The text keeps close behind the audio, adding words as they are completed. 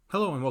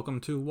Hello and welcome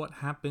to What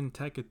Happened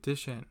Tech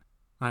Edition.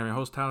 I'm your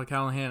host Tyler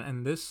Callahan,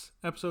 and this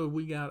episode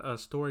we got a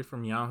story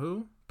from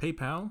Yahoo,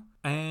 PayPal,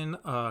 and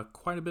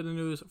quite a bit of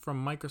news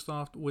from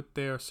Microsoft with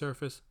their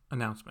Surface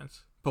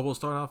announcements. But we'll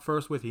start off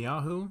first with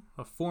Yahoo.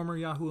 A former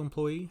Yahoo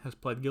employee has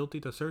pled guilty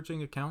to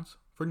searching accounts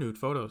for nude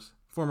photos.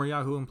 Former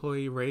Yahoo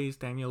employee Reyes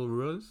Daniel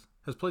Ruiz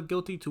has pled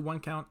guilty to one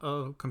count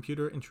of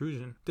computer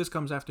intrusion. This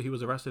comes after he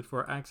was arrested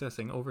for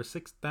accessing over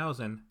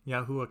 6,000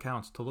 Yahoo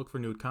accounts to look for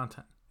nude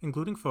content,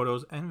 including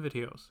photos and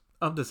videos.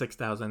 Of the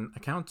 6,000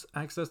 accounts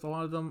accessed, a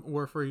lot of them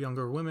were for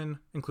younger women,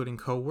 including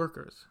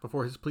co-workers.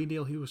 Before his plea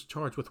deal, he was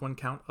charged with one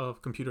count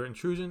of computer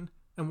intrusion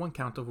and one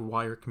count of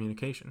wire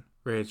communication.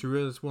 Reyes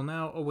Ruiz will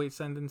now await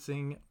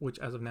sentencing, which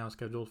as of now is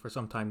scheduled for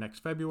sometime next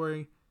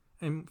February,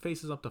 and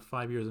faces up to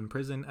 5 years in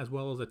prison as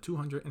well as a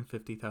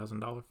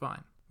 $250,000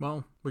 fine.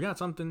 Well, we got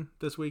something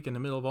this week in the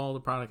middle of all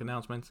the product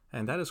announcements,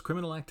 and that is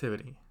criminal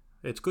activity.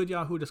 It's good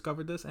Yahoo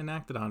discovered this and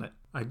acted on it.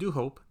 I do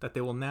hope that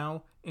they will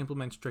now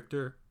implement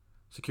stricter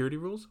security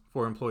rules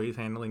for employees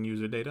handling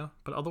user data,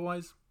 but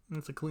otherwise,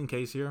 it's a clean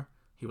case here.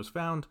 He was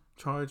found,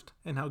 charged,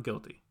 and held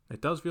guilty.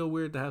 It does feel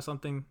weird to have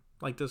something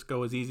like this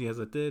go as easy as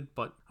it did,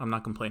 but I'm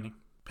not complaining.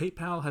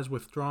 PayPal has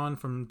withdrawn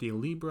from the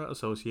Libra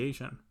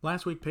Association.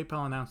 Last week,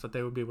 PayPal announced that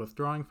they would be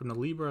withdrawing from the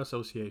Libra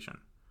Association,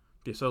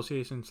 the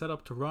association set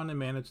up to run and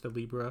manage the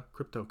Libra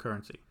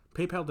cryptocurrency.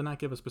 PayPal did not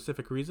give a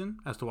specific reason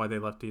as to why they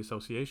left the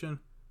association.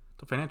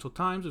 The Financial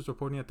Times is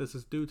reporting that this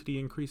is due to the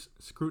increased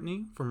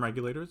scrutiny from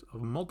regulators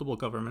of multiple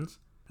governments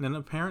and an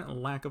apparent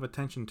lack of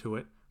attention to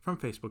it from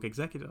Facebook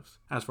executives.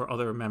 As for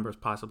other members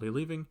possibly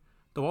leaving,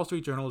 the Wall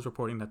Street Journal is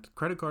reporting that the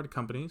credit card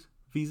companies,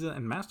 Visa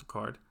and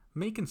MasterCard,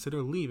 may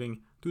consider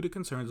leaving due to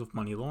concerns of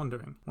money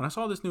laundering. When I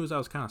saw this news, I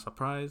was kind of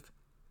surprised.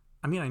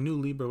 I knew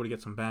Libra would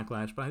get some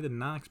backlash, but I did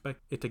not expect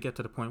it to get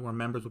to the point where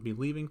members would be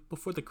leaving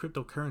before the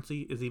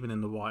cryptocurrency is even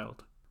in the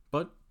wild.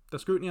 But the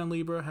scrutiny on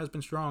Libra has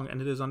been strong,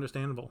 and it is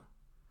understandable.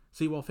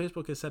 See, while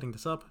Facebook is setting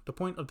this up, the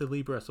point of the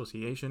Libra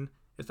Association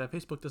is that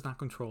Facebook does not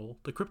control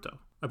the crypto.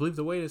 I believe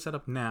the way it is set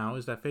up now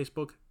is that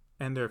Facebook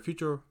and their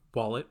future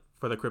wallet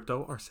for the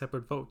crypto are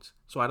separate votes.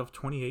 So out of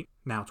 28,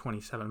 now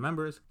 27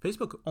 members,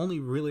 Facebook only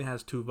really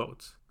has 2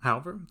 votes.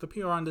 However, the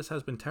PR on this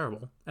has been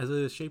terrible, as it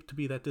is shaped to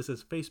be that this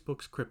is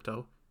Facebook's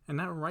crypto, and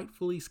that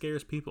rightfully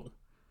scares people.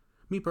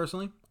 Me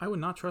personally, I would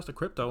not trust a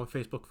crypto if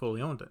Facebook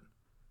fully owned it.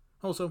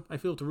 Also, I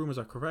feel if the rumors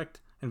are correct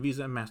and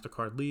Visa and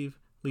MasterCard leave,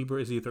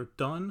 Libra is either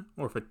done,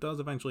 or if it does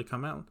eventually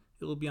come out,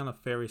 it will be on a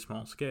very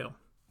small scale.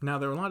 Now,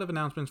 there are a lot of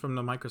announcements from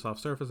the Microsoft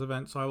Surface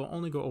event, so I will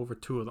only go over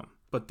 2 of them.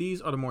 But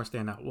these are the more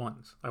standout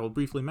ones. I will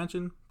briefly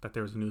mention that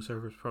there is a new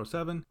Surface Pro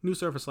 7, new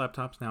Surface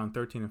laptops now in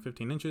 13 and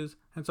 15 inches,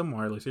 and some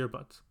wireless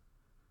earbuds.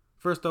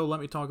 First though, let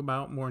me talk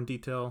about more in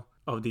detail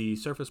of the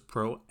Surface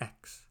Pro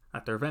X.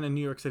 At their event in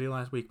New York City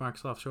last week,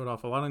 Microsoft showed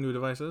off a lot of new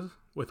devices,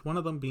 with one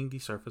of them being the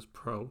Surface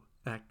Pro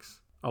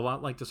X. A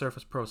lot like the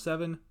Surface Pro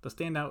 7, the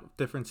standout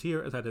difference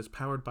here is that it is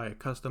powered by a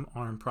custom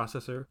ARM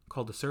processor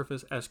called the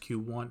Surface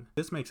SQ1.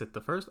 This makes it the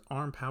first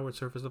ARM-powered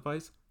Surface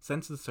device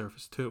since the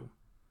Surface 2.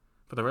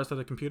 For the rest of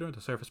the computer,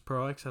 the Surface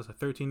Pro X has a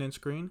 13-inch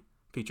screen,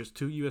 features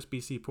 2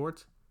 USB-C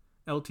ports,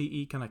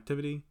 LTE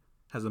connectivity,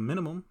 has a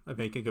minimum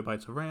of 8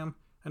 GB of RAM,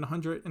 and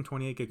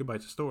 128 GB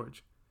of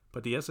storage,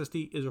 but the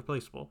SSD is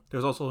replaceable.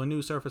 There's also a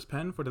new Surface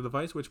Pen for the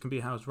device, which can be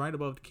housed right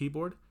above the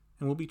keyboard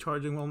and will be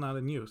charging while not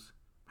in use.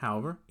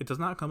 However, it does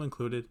not come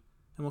included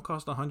and will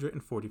cost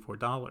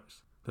 $144.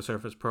 The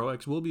Surface Pro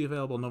X will be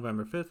available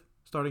November 5th,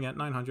 starting at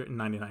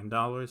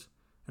 $999,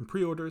 and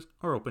pre-orders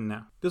are open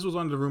now. This was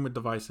one of the rumored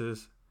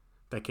devices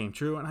that came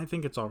true, and I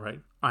think it's alright.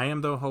 I am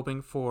though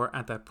hoping for,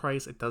 at that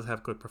price, it does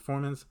have good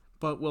performance,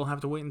 but we'll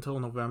have to wait until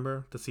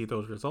November to see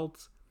those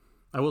results.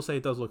 I will say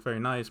it does look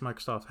very nice.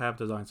 Microsoft have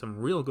designed some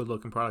real good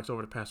looking products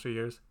over the past few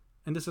years,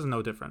 and this is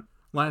no different.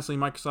 Lastly,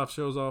 Microsoft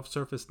shows off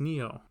Surface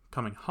Neo,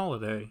 coming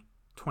holiday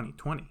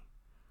 2020.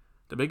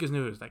 The biggest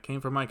news that came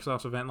from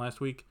Microsoft's event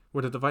last week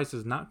were the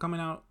devices not coming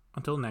out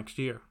until next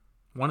year,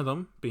 one of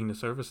them being the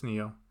Surface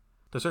Neo.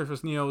 The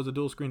Surface Neo is a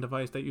dual screen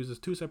device that uses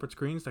 2 separate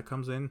screens that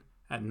comes in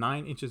at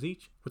 9 inches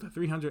each with a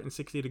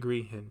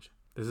 360-degree hinge.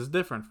 This is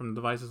different from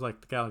devices like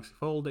the Galaxy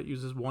Fold that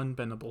uses one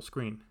bendable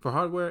screen. For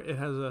hardware, it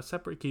has a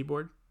separate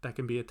keyboard that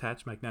can be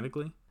attached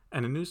magnetically,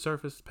 and a new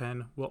Surface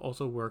Pen will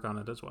also work on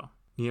it as well.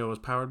 Neo is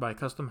powered by a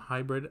custom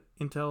hybrid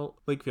Intel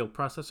Lakefield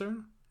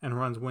processor and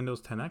runs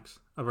Windows 10X,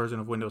 a version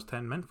of Windows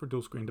 10 meant for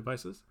dual screen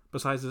devices.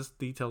 Besides this,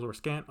 details were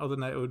scant, other than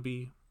that it would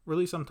be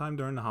released sometime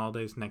during the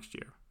holidays next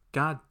year.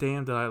 God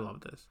damn did I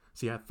love this.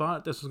 See, I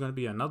thought this was going to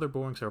be another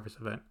boring Surface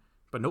event,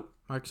 but nope,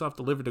 Microsoft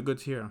delivered the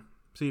goods here.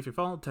 See, if you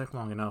followed tech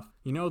long enough,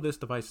 you know this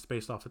device is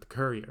based off of the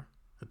Courier,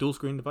 a dual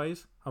screen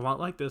device, a lot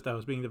like this that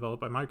was being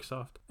developed by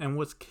Microsoft, and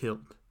was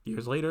killed.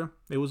 Years later,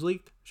 it was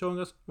leaked, showing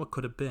us what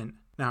could have been.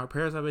 Now,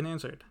 repairs have been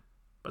answered,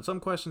 but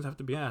some questions have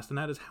to be asked, and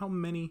that is how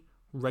many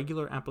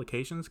regular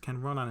applications can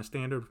run on a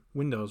standard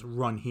Windows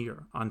run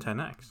here on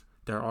 10X.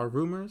 There are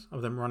rumors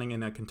of them running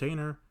in a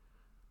container,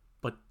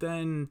 but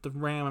then the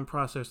RAM and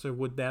processor,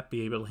 would that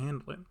be able to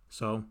handle it?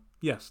 So,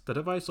 yes, the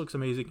device looks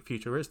amazing and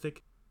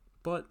futuristic,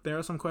 but there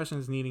are some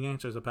questions needing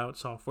answers about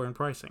software and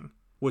pricing,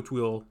 which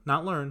we'll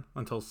not learn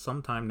until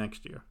sometime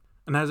next year.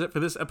 And that's it for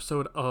this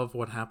episode of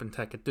What Happened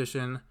Tech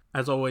Edition.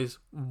 As always,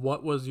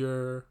 what was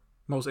your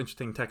most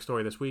interesting tech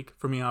story this week?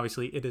 For me,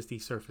 obviously, it is the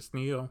Surface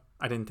Neo.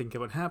 I didn't think it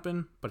would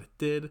happen, but it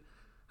did,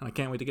 and I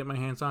can't wait to get my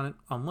hands on it,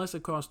 unless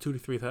it costs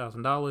 $2,000 to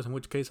 $3,000, in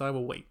which case I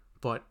will wait.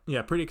 But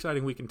yeah, pretty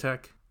exciting week in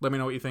tech. Let me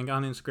know what you think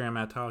on Instagram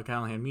at Tyler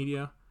Callahan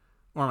Media,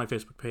 or on my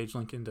Facebook page,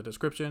 link in the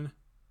description.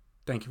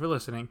 Thank you for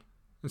listening,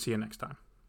 and see you next time.